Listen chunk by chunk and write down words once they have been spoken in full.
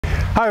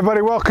Hi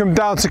everybody, welcome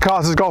down to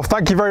Carter's Golf.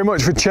 Thank you very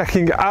much for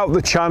checking out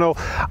the channel.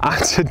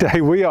 And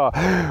today we're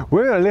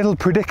in a little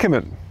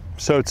predicament,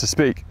 so to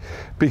speak,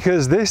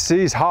 because this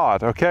is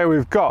hard. Okay,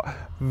 we've got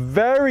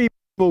very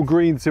small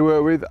green to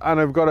work with, and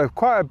I've got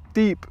quite a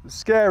deep,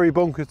 scary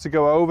bunker to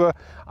go over,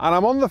 and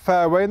I'm on the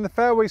fairway, and the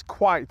fairway's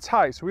quite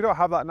tight, so we don't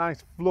have that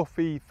nice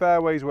fluffy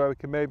fairways where we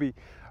can maybe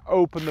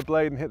open the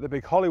blade and hit the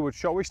big Hollywood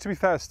shot, which to be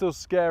fair is still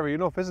scary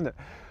enough, isn't it?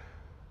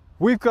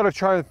 We've got to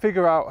try and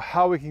figure out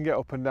how we can get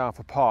up and down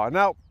for par.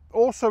 Now,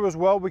 also as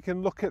well, we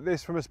can look at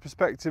this from a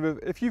perspective of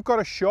if you've got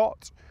a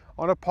shot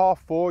on a par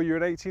 4, you're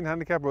an 18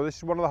 handicap, or this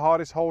is one of the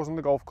hardest holes on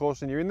the golf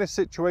course, and you're in this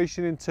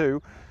situation in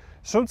 2,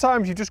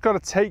 sometimes you just got to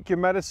take your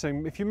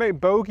medicine. If you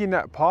make bogey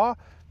net par,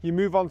 you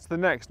move on to the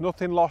next.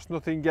 Nothing lost,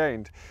 nothing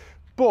gained.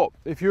 But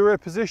if you're in a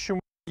position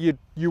where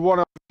you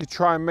want to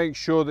try and make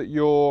sure that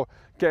you're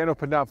getting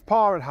up and down for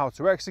par and how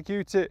to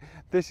execute it,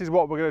 this is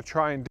what we're going to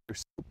try and do.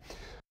 So,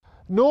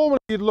 normally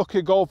you'd look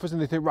at golfers and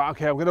they think, right,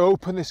 okay, I'm going to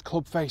open this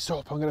club face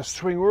up, I'm going to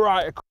swing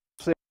right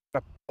across it,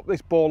 I'm going to pop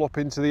this ball up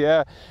into the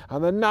air,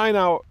 and then 9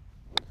 out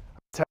of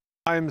 10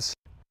 times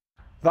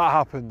that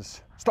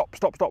happens. Stop.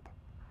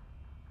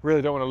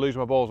 Really don't want to lose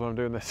my balls when I'm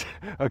doing this.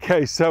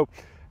 Okay, so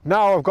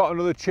now I've got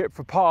another chip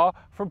for par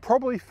from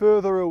probably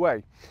further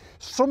away.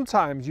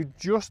 Sometimes you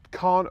just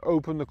can't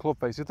open the club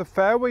face. If the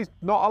fairway's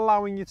not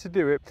allowing you to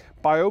do it,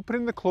 by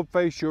opening the club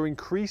face, you're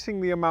increasing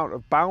the amount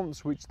of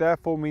bounce, which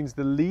therefore means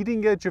the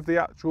leading edge of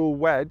the actual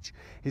wedge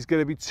is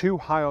going to be too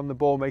high on the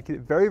ball, making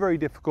it very, very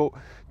difficult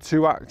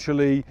to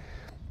actually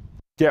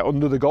get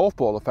under the golf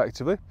ball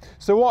effectively.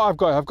 So what I've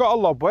got a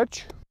lob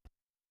wedge,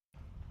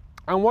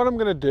 and what I'm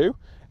going to do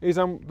is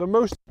the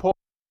most important,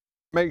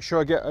 make sure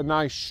I get a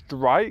nice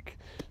strike.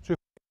 So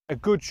a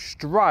good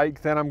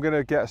strike, then I'm going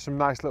to get some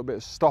nice little bit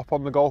of stop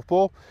on the golf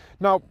ball.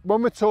 Now,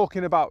 when we're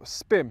talking about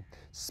spin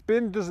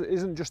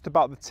isn't just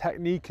about the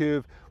technique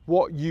of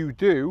what you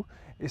do,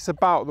 it's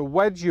about the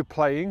wedge you're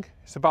playing,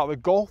 it's about the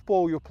golf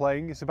ball you're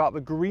playing, it's about the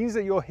greens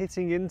that you're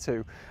hitting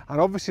into, and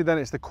obviously then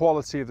it's the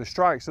quality of the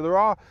strike. So there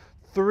are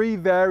 3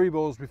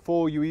 variables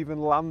before you even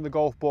land the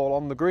golf ball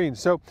on the green.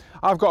 So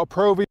I've got a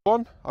Pro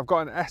V1, I've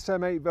got an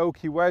SM8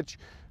 Vokey wedge,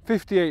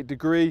 58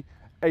 degree,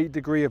 8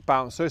 degree of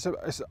bounce. So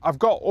I've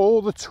got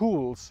all the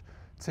tools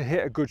to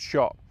hit a good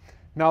shot.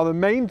 Now the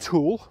main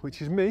tool,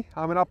 which is me,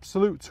 I'm an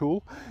absolute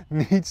tool,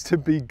 needs to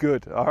be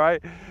good, all right?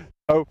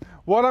 So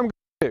what I'm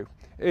gonna do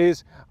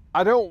is,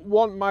 I don't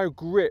want my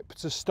grip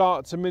to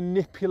start to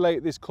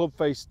manipulate this club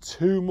face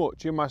too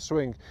much in my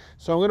swing.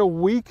 So I'm going to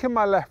weaken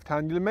my left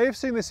hand. You may have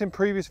seen this in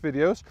previous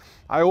videos.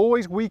 I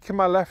always weaken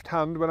my left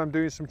hand when I'm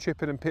doing some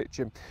chipping and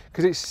pitching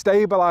because it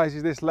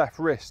stabilizes this left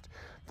wrist.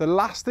 The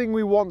last thing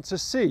we want to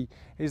see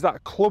is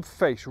that club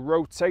face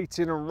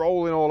rotating and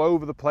rolling all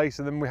over the place,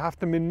 and then we have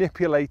to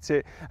manipulate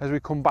it as we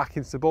come back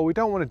into the ball. We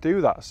don't want to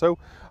do that. So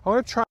I'm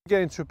going to try and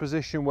get into a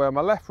position where my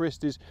left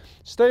wrist is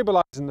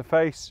stabilizing the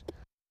face,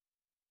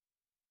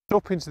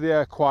 up into the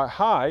air quite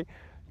high,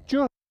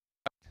 just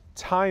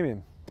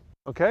timing.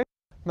 Okay,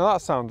 now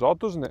that sounds odd,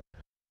 doesn't it?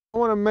 I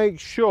want to make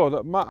sure that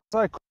as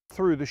I come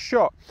through the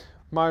shot,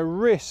 my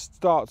wrist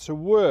starts to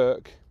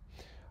work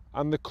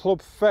and the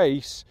club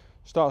face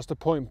starts to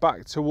point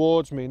back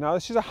towards me. Now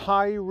this is a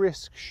high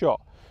risk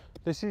shot.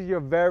 This is your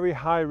very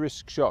high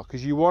risk shot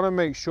because you want to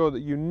make sure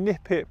that you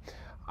nip it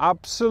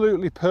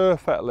absolutely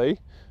perfectly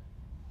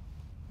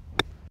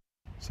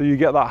so you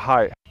get that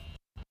height.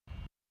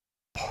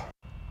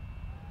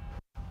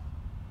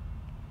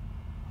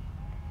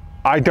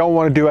 I don't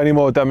want to do any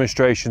more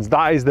demonstrations.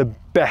 That is the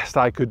best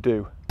I could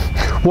do.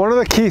 One of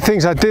the key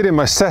things I did in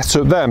my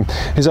setup then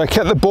is I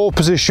kept the ball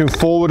position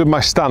forward of my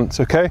stance,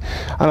 okay?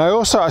 And I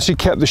also actually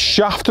kept the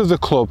shaft of the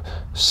club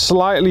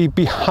slightly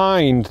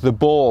behind the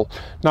ball.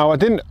 Now I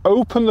didn't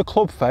open the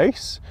club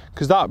face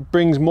because that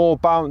brings more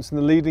bounce and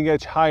the leading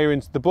edge higher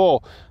into the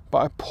ball, but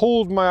I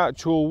pulled my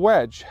actual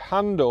wedge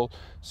handle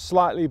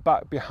slightly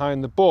back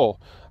behind the ball.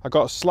 I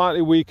got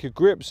slightly weaker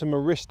grip so my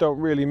wrists don't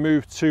really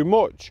move too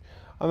much.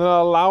 And then I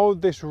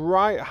allowed this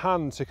right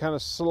hand to kind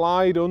of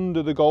slide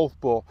under the golf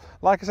ball.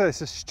 Like I said,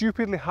 it's a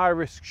stupidly high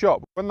risk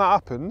shot, but when that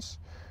happens,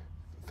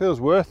 it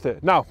feels worth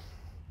it. Now,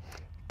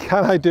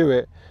 can I do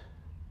it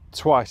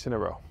twice in a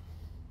row?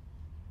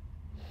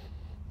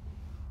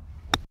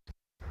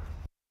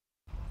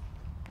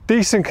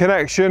 Decent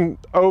connection,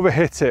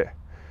 overhit it.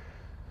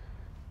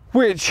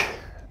 Which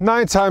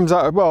 8 times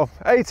out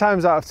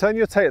of 10,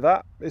 you'll take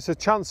that. It's a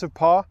chance of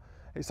par.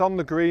 It's on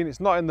the green, it's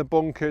not in the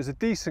bunker, it's a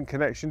decent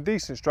connection,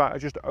 decent strike, I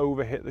just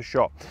overhit the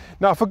shot.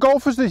 Now for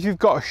golfers, if you've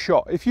got a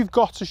shot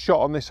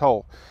on this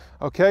hole,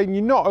 okay, and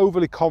you're not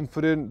overly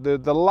confident,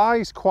 the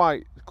lie's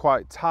quite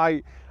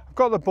tight, I've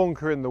got the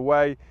bunker in the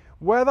way,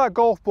 where that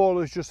golf ball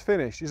has just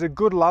finished is a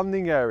good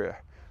landing area.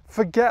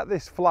 Forget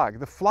this flag,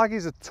 the flag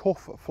is a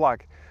tough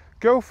flag.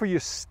 Go for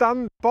your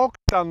bog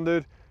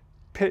standard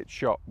pitch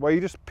shot, where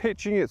you're just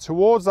pitching it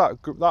towards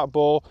that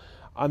ball,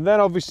 and then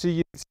obviously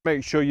you need to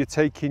make sure you're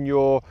taking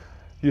your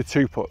your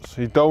 2-puts.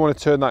 You don't want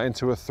to turn that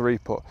into a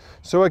 3-putt.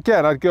 So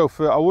again, I'd go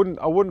for, I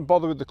wouldn't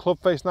bother with the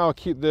club face now. I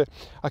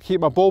keep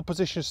my ball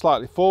position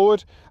slightly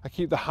forward. I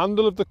keep the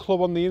handle of the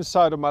club on the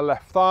inside of my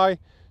left thigh.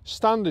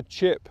 Standard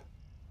chip.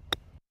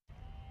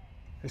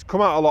 It's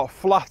come out a lot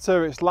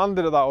flatter. It's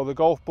landed at that other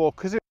golf ball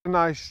because it's a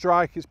nice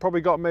strike. It's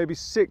probably got maybe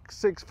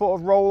six foot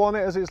of roll on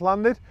it as it's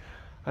landed.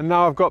 And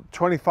now I've got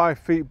 25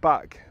 feet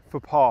back for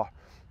par.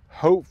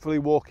 Hopefully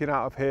walking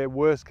out of here,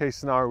 worst case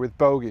scenario, with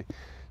bogey.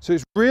 So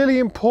it's really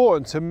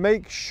important to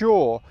make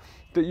sure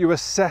that you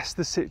assess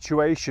the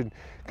situation,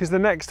 because the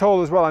next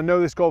hole as well, I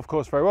know this golf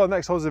course very well, the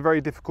next hole is a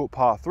very difficult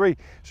par 3.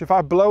 So if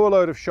I blow a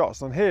load of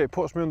shots on here, it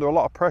puts me under a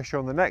lot of pressure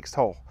on the next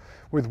hole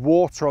with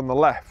water on the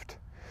left.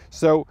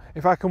 So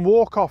if I can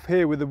walk off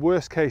here with the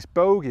worst case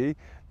bogey,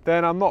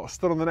 then I'm not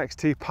stood on the next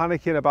tee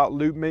panicking about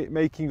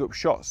making up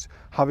shots,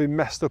 having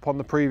messed up on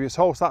the previous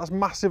hole. So that's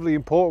massively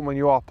important when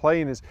you are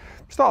playing, is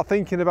start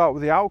thinking about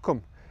the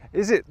outcome.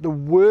 Is it the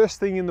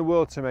worst thing in the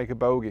world to make a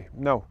bogey?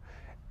 No.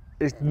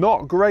 It's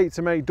not great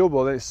to make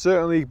double. It's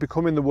certainly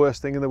becoming the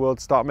worst thing in the world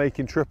to start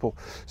making triple.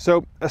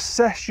 So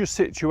assess your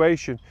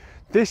situation.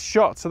 This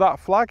shot to that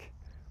flag,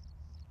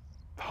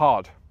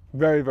 hard,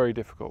 very, very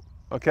difficult,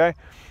 okay?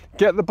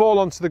 Get the ball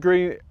onto the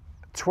green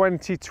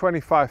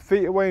 20-25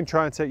 feet away and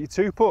try and take your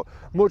 2-putt.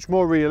 Much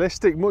more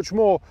realistic, much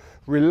more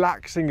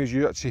relaxing as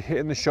you're actually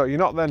hitting the shot. You're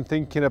not then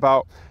thinking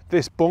about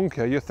this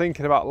bunker, you're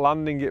thinking about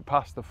landing it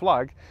past the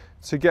flag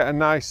to get a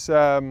nice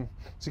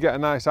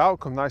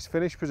outcome, nice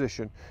finish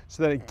position.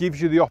 So then it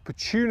gives you the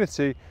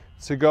opportunity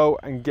to go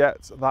and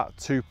get that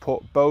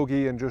 2-putt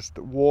bogey and just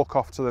walk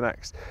off to the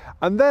next.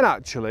 And then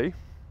actually,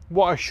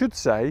 what I should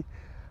say,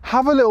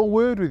 have a little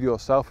word with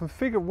yourself and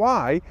figure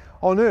why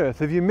on earth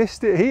have you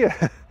missed it here?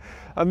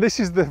 And this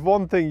is the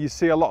one thing you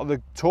see a lot of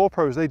the tour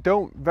pros, they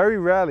don't very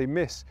rarely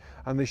miss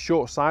and they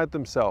short side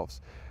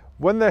themselves.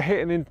 When they're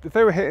hitting in, if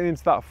they were hitting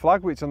into that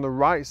flag, which is on the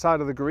right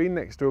side of the green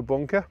next to a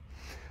bunker,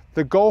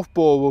 the golf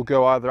ball will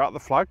go either at the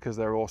flag because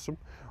they're awesome,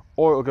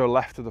 or it'll go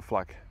left of the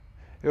flag.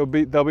 They'll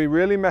be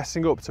really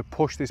messing up to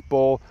push this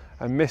ball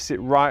and miss it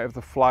right of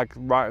the flag,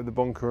 right of the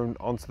bunker and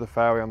onto the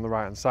fairway on the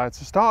right hand side.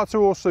 So start to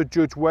also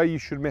judge where you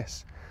should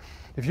miss.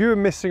 If you were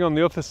missing on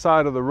the other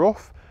side of the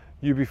rough,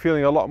 you'd be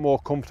feeling a lot more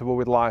comfortable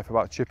with life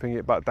about chipping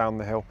it back down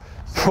the hill.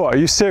 What, are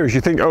you serious?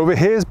 You think over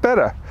here is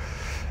better?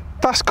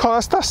 That's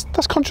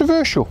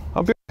controversial,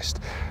 I'll be honest.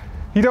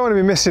 You don't want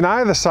to be missing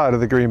either side of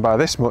the green by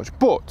this much,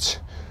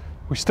 but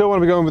we still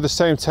want to be going with the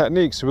same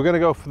technique. So we're going to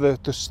go for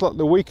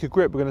the weaker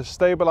grip. We're going to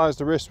stabilize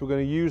the wrist. We're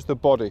going to use the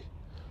body.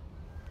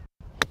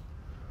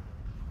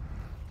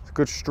 It's a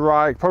good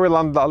strike. Probably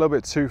landed that a little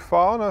bit too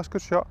far. No, it's a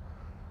good shot.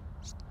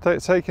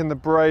 Taking the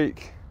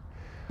break.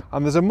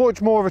 And there's a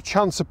much more of a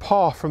chance of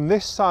par from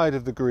this side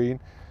of the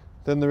green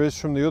than there is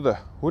from the other.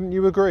 Wouldn't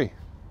you agree?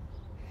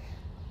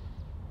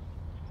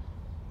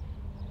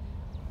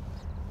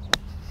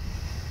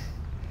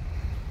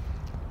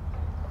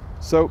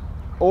 So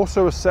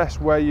also assess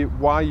why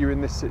you're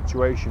in this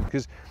situation,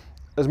 because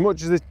as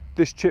much as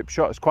this chip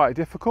shot is quite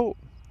difficult,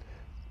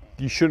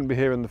 you shouldn't be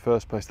here in the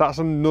first place. That's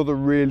another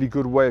really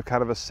good way of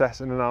kind of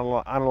assessing and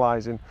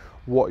analysing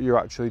what you're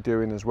actually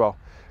doing as well.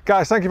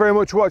 Guys, thank you very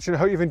much for watching. I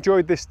hope you've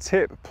enjoyed this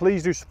tip.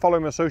 Please do follow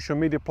my social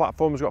media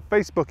platforms. We've got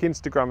Facebook,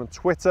 Instagram and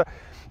Twitter.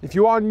 If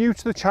you are new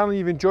to the channel,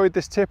 you've enjoyed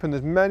this tip and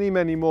there's many,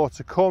 many more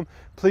to come,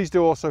 please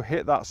do also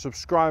hit that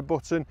subscribe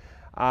button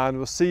and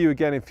we'll see you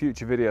again in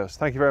future videos.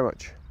 Thank you very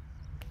much.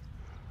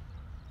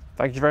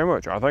 Thank you very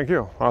much. Oh, thank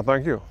you. Oh,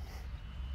 thank you.